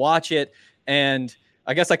could watch it, and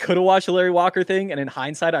I guess I could have watched the Larry Walker thing. And in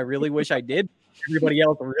hindsight, I really wish I did. Everybody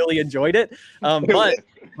else really enjoyed it. But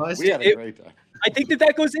we had a great time. I think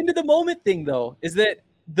that goes into the moment thing, though, is that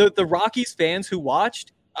the Rockies fans who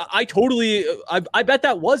watched, I bet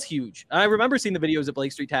that was huge. I remember seeing the videos at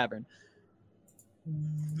Blake Street Tavern.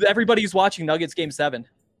 Everybody's watching Nuggets Game 7.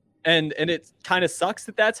 And it kind of sucks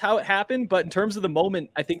that that's how it happened. But in terms of the moment,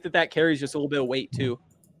 I think that carries just a little bit of weight too.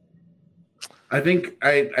 I think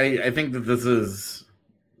that this is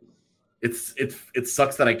it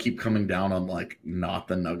sucks that I keep coming down on, like, not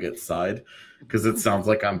the Nuggets side, because it sounds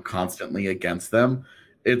like I'm constantly against them.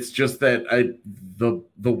 It's just that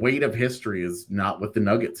the weight of history is not with the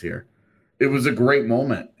Nuggets here. It was a great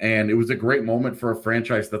moment, and it was a great moment for a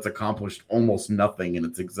franchise that's accomplished almost nothing in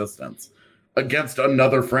its existence against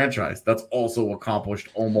another franchise that's also accomplished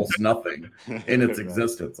almost nothing in its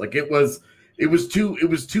existence. Like, it was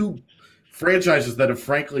two franchises that have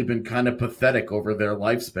frankly been kind of pathetic over their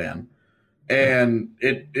lifespan and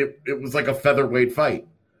it was like a featherweight fight.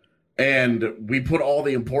 And we put all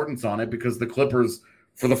the importance on it because the Clippers,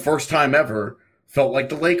 for the first time ever, felt like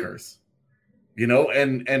the Lakers. You know,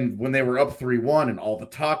 and when they were up 3-1 and all the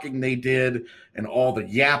talking they did and all the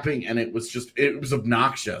yapping, and it was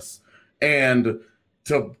obnoxious. And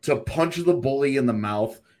to punch the bully in the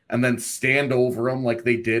mouth and then stand over him like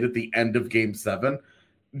they did at the end of Game 7,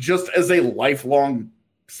 just as a lifelong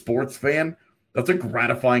sports fan, that's a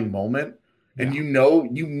gratifying moment. Yeah. And you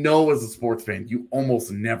know as a sports fan, you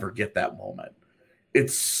almost never get that moment.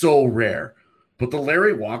 It's so rare. But the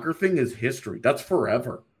Larry Walker thing is history. That's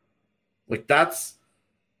forever. Like that's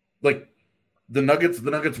like the Nuggets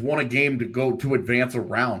won a game to advance a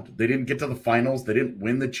round. They didn't get to the finals. They didn't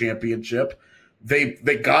win the championship. They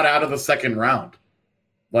got out of the second round.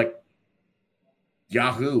 Like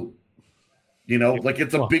Yahoo. You know, like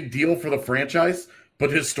it's a big deal for the franchise, but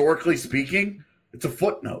historically speaking, it's a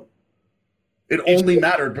footnote. It only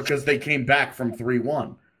mattered because they came back from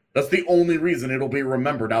 3-1. That's the only reason it'll be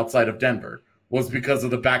remembered outside of Denver, was because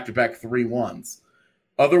of the back-to-back 3-1s.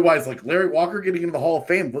 Otherwise, like Larry Walker getting into the Hall of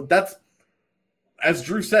Fame, that's, as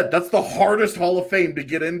Drew said, that's the hardest Hall of Fame to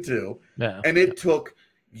get into. Yeah. And it took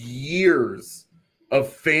years of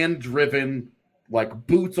fan-driven, like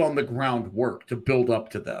boots on the ground work to build up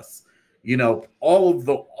to this. You know, all of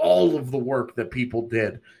the work that people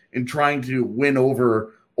did in trying to win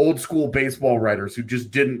over old school baseball writers who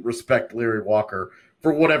just didn't respect Larry Walker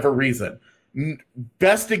for whatever reason.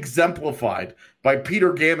 Best exemplified by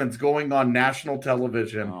Peter Gammons going on national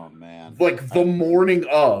television, like the morning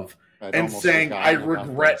of, and saying, "I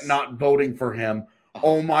regret not voting for him.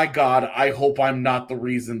 Oh my God, I hope I'm not the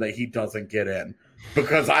reason that he doesn't get in,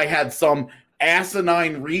 because I had some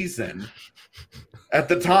asinine reason at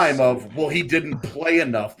the time of, well, he didn't play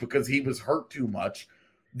enough because he was hurt too much,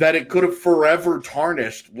 that it could have forever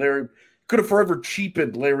tarnished Larry, could have forever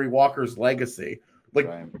cheapened Larry Walker's legacy." Like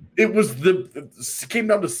it came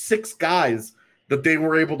down to 6 guys that they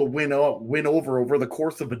were able to win over the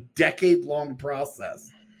course of a decade-long process.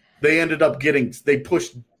 They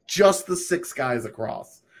pushed just the 6 guys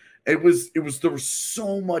across. There was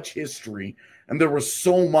so much history, and there was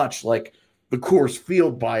so much like the Coors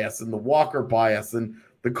Field bias and the Walker bias and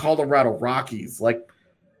the Colorado Rockies. Like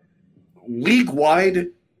league-wide,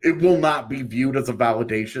 it will not be viewed as a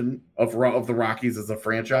validation of the Rockies as a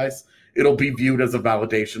franchise. It'll be viewed as a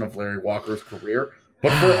validation of Larry Walker's career.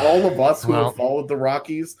 But for all of us who have followed the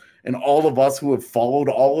Rockies and all of us who have followed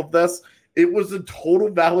all of this, it was a total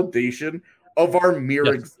validation of our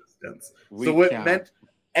mere existence. So it meant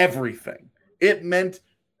everything. It meant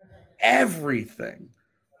everything.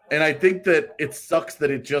 And I think that it sucks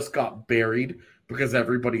that it just got buried because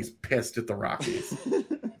everybody's pissed at the Rockies.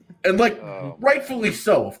 And rightfully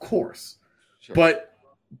so, of course. Sure. But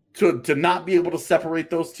to not be able to separate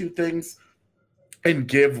those two things and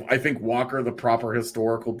give, I think, Walker the proper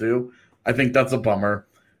historical due, I think that's a bummer.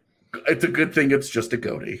 It's a good thing it's just a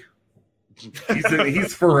goatee.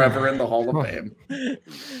 He's forever in the Hall of Fame.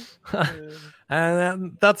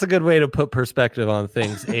 And that's a good way to put perspective on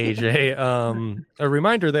things, AJ. A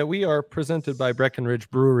reminder that we are presented by Breckenridge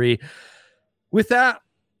Brewery. With that,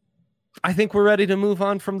 I think we're ready to move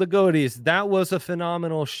on from the goatees. That was a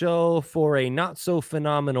phenomenal show for a not so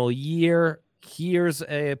phenomenal year. Here's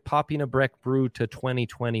a popping a Breck brew to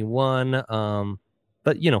 2021.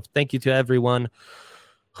 But thank you to everyone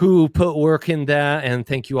who put work in that, and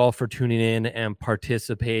thank you all for tuning in and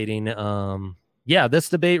participating. This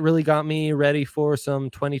debate really got me ready for some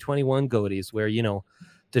 2021 goatees where,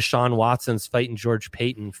 Deshaun Watson's fighting George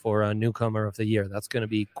Payton for a newcomer of the year. That's going to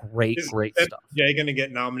be great stuff. Jay going to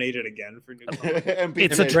get nominated again for newcomer?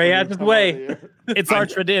 It's a Trey Adams way. It's our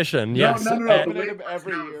tradition. Yes. No.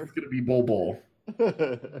 Every year it's going to be Bull. Bull.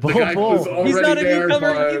 He's not a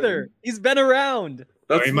newcomer either. He's been around.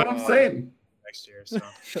 That's what I'm saying. Next year. So.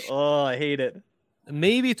 Oh, I hate it.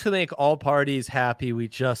 Maybe to make all parties happy, we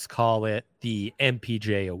just call it the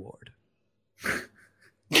MPJ Award.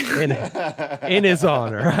 In his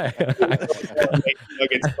honor, right?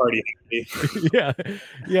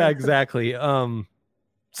 yeah, exactly.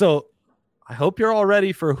 So I hope you're all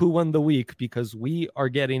ready for Who Won the Week, because we are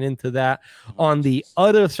getting into that. On the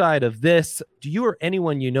other side of this, do you or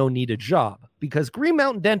anyone you know need a job? Because Green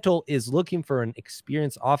Mountain Dental is looking for an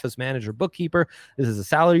experienced office manager bookkeeper. This is a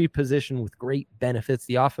salary position with great benefits.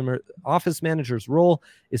 The office manager's role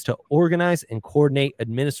is to organize and coordinate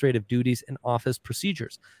administrative duties and office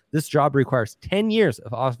procedures. This job requires 10 years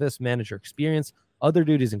of office manager experience. Other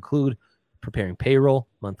duties include preparing payroll,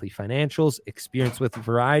 monthly financials, experience with a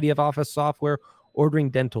variety of office software, ordering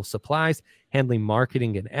dental supplies, handling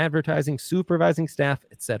marketing and advertising, supervising staff,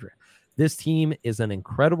 etc. This team is an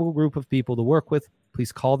incredible group of people to work with.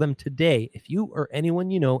 Please call them today. If you or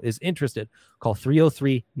anyone you know is interested, call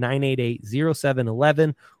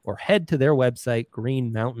 303-988-0711 or head to their website,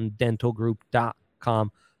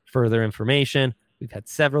 greenmountaindentalgroup.com. Further information. We've had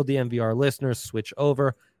several DMVR listeners switch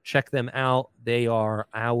over. Check them out. They are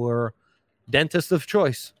our dentist of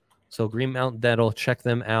choice. So Green Mountain Dental, check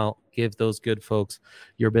them out. Give those good folks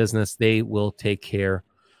your business. They will take care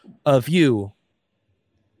of you.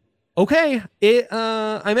 Okay,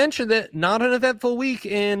 I mentioned it. Not an eventful week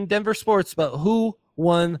in Denver sports, but who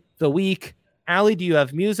won the week? Allie, do you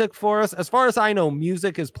have music for us? As far as I know,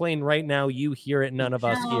 music is playing right now. You hear it. None of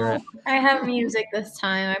us hear it. I have music this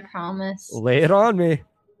time, I promise. Lay it on me.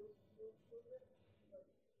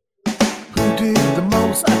 Who did the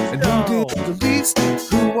most and who did the least?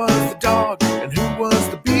 Who was the dog and who was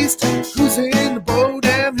the beast? Who's in the boat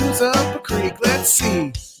and who's up a creek? Let's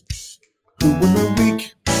see. Who won the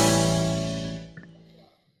week?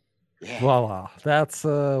 Voila. That's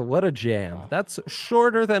what a jam. That's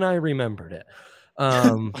shorter than I remembered it.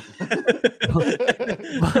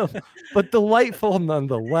 But delightful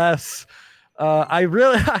nonetheless.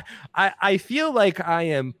 I feel like I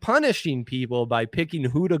am punishing people by picking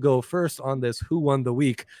who to go first on this Who Won the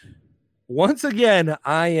Week. Once again,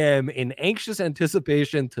 I am in anxious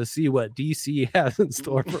anticipation to see what DC has in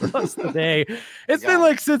store for us today. It's been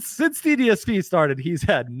like since TDSP started, he's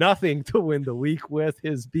had nothing to win the week with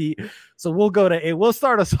his beat. So we'll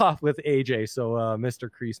start us off with AJ, so Mr.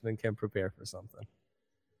 Kreisman can prepare for something.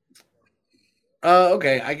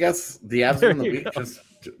 Okay, I guess the Avs won the week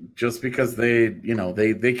just because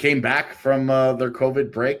they came back from their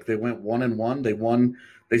COVID break. They went 1-1.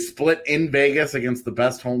 They split in Vegas against the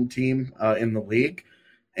best home team in the league,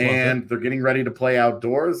 and they're getting ready to play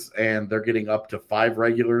outdoors, and they're getting up to 5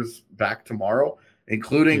 regulars back tomorrow,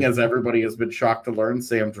 including, as everybody has been shocked to learn,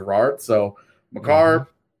 Sam Girard. So Makar,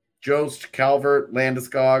 Jost, Calvert,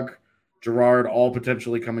 Landeskog, Girard, all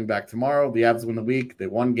potentially coming back tomorrow. The Avs win the week. They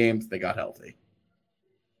won games. They got healthy.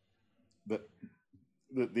 The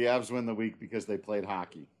Avs win the week because they played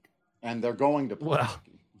hockey, and they're going to play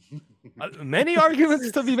hockey. Many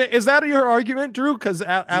arguments to be made. Is that your argument, Drew? Because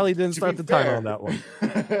Allie didn't start the timer on that one.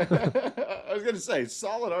 I was going to say,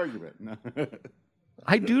 solid argument.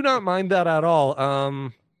 I do not mind that at all.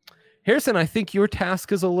 Harrison, I think your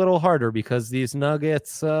task is a little harder because these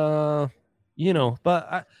Nuggets, but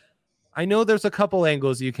I know there's a couple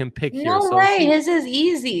angles you can pick here. No way, his is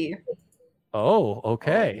easy. Oh,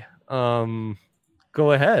 okay.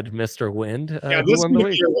 Go ahead, Mr. Wind. This is going to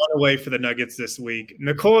be a runaway for the Nuggets this week.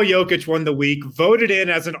 Nikola Jokic won the week, voted in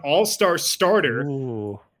as an all-star starter.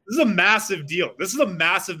 Ooh. This is a massive deal. This is a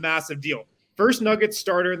massive, massive deal. First Nuggets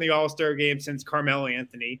starter in the all-star game since Carmelo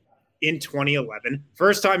Anthony in 2011.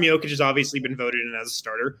 First time Jokic has obviously been voted in as a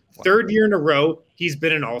starter. Wow. 3rd year in a row he's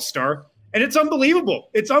been an all-star. And it's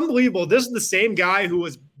unbelievable. It's unbelievable. This is the same guy who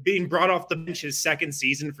was being brought off the bench his 2nd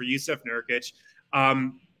season for Jusuf Nurkic.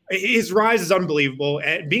 His rise is unbelievable.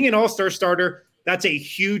 And being an all-star starter, that's a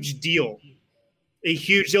huge deal. A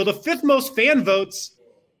huge deal. The 5th most fan votes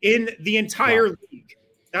in the entire league.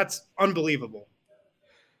 That's unbelievable.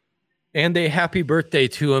 And a happy birthday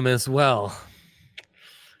to him as well.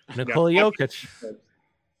 Nikola Jokic.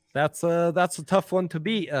 That's a tough one to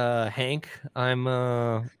beat, Hank.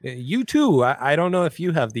 You too. I don't know if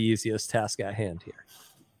you have the easiest task at hand here.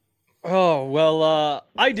 Oh, well,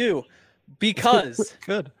 I do. Because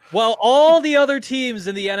while all the other teams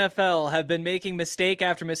in the NFL have been making mistake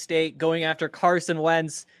after mistake, going after Carson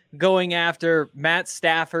Wentz, going after Matt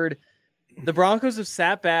Stafford, the Broncos have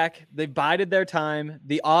sat back. They've bided their time.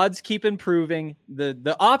 The odds keep improving.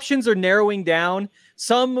 The options are narrowing down.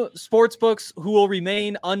 Some sports books who will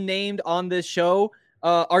remain unnamed on this show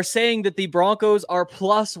are saying that the Broncos are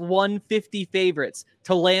plus 150 favorites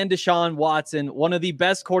to land Deshaun Watson, one of the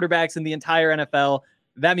best quarterbacks in the entire NFL.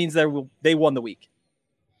 That means they won the week.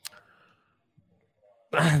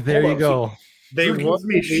 There you go. They gives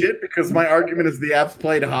me shit because my argument is the Avs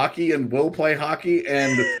played hockey and will play hockey,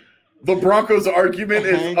 and the Broncos' argument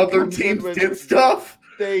is other teams did stuff.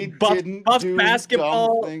 They didn't do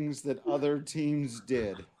basketball things that other teams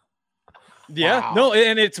did. Yeah, wow. No,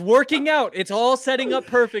 and it's working out. It's all setting up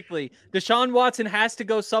perfectly. Deshaun Watson has to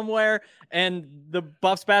go somewhere, and the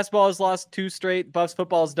Buffs basketball has lost 2 straight. Buffs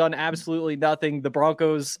football has done absolutely nothing. The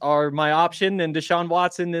Broncos are my option, and Deshaun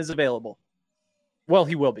Watson is available. Well,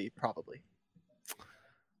 he will be, probably.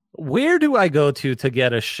 Where do I go to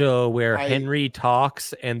get a show where Henry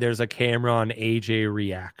talks and there's a camera on AJ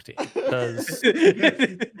reacting? Because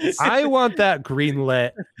I want that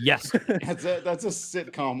greenlit. Yes, that's a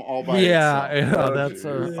sitcom all by itself. Yeah, that's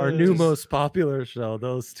our new most popular show.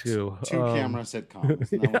 Those two camera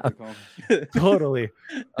sitcoms. Isn't that what they're called? Totally.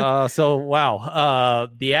 So wow,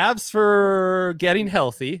 the Avs for getting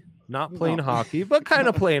healthy, not playing hockey, but kind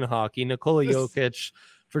of playing hockey. Nikola Jokic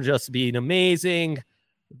for just being amazing.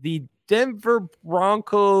 The Denver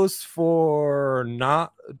Broncos for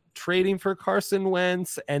not trading for Carson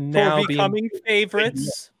Wentz and now becoming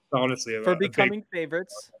favorites. Honestly, for becoming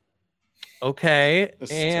favorites. Okay,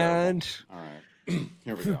 and all right,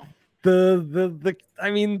 here we go.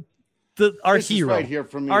 Our this hero, right here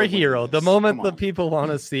from me our hero. The moment the people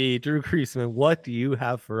want to see Drew Creasman, what do you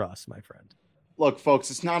have for us, my friend? Look, folks,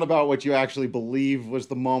 it's not about what you actually believe was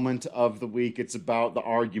the moment of the week. It's about the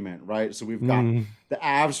argument, right? So we've got the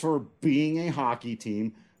Avs for being a hockey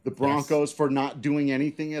team, the Broncos for not doing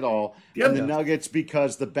anything at all, and the Nuggets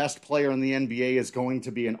because the best player in the NBA is going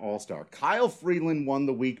to be an all-star. Kyle Freeland won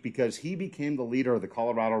the week because he became the leader of the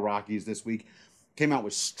Colorado Rockies this week, came out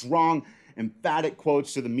with strong, emphatic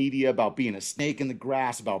quotes to the media about being a snake in the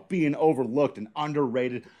grass, about being overlooked and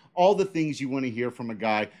underrated, all the things you want to hear from a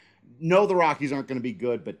guy. No, the Rockies aren't going to be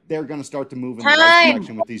good, but they're going to start to move in the right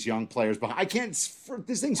direction with these young players. But I can't.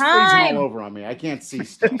 This thing's freezing all over on me. I can't see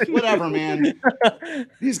stuff. Whatever, man.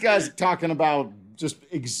 These guys are talking about just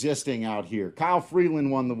existing out here. Kyle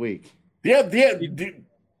Freeland won the week. Yeah.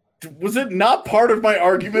 Was it not part of my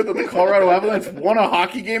argument that the Colorado Avalanche won a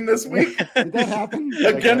hockey game this week? Did that happen?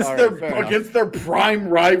 against their prime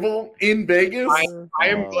rival in Vegas? I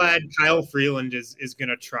am glad Kyle Freeland is going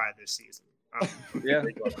to try this season. Yeah,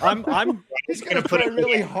 I'm. He's gonna put it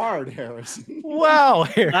really hard, Harrison. Wow,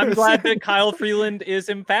 I'm glad that Kyle Freeland is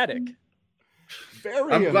emphatic.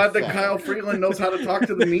 I'm glad that Kyle Freeland knows how to talk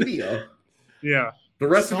to the media. Yeah, the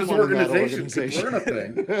rest of his organization could learn a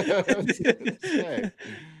thing.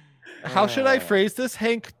 How should I phrase this,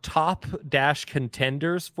 Hank? Top dash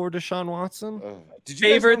contenders for Deshaun Watson.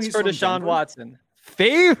 Favorites for Deshaun Watson.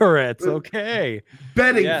 Favorites, okay.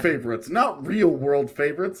 Betting favorites, not real world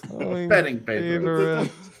favorites. Betting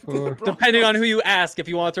favorites. Depending on who you ask, if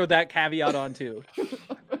you want to throw that caveat on too.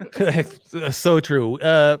 So true.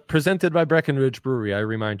 Presented by Breckenridge Brewery, I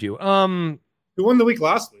remind you. Who won the week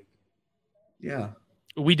last week? Yeah.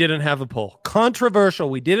 We didn't have a poll.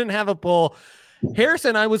 Controversial. We didn't have a poll.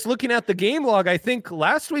 Harrison, I was looking at the game log. I think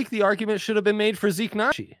last week the argument should have been made for Zeke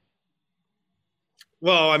Nnaji.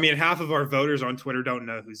 Well, I mean, half of our voters on Twitter don't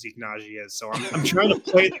know who Zeke Nnaji is, so I'm trying to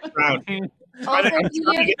play the crowd.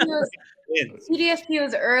 CDSP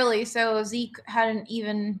was early, so Zeke hadn't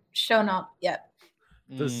even shown up yet.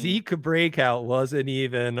 The Zeke breakout wasn't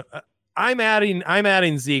even. I'm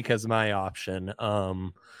adding Zeke as my option.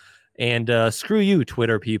 And screw you,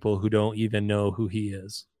 Twitter people who don't even know who he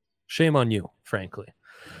is. Shame on you, frankly.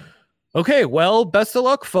 Okay, well, best of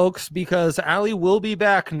luck, folks, because Allie will be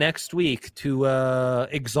back next week to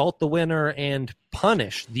exalt the winner and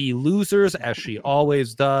punish the losers, as she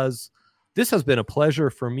always does. This has been a pleasure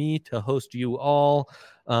for me to host you all.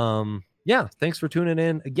 Thanks for tuning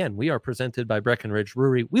in. Again, we are presented by Breckenridge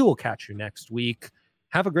Brewery. We will catch you next week.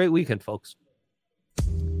 Have a great weekend, folks.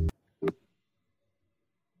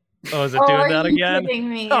 Oh, is it doing that again?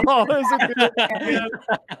 Me? Oh, is it doing that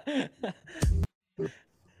again?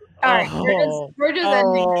 All right, we're just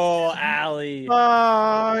ending. Oh, Allie.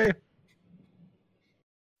 Bye.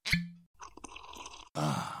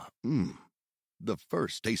 The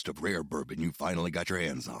first taste of rare bourbon you finally got your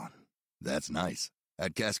hands on. That's nice.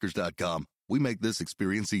 At Caskers.com, we make this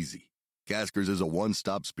experience easy. Caskers is a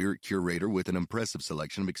one-stop spirit curator with an impressive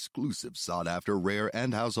selection of exclusive, sought-after, rare,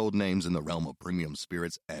 and household names in the realm of premium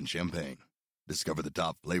spirits and champagne. Discover the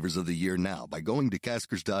top flavors of the year now by going to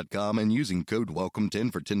Caskers.com and using code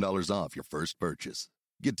WELCOME10 for $10 off your first purchase.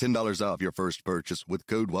 Get $10 off your first purchase with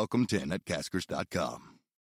code WELCOME10 at Caskers.com.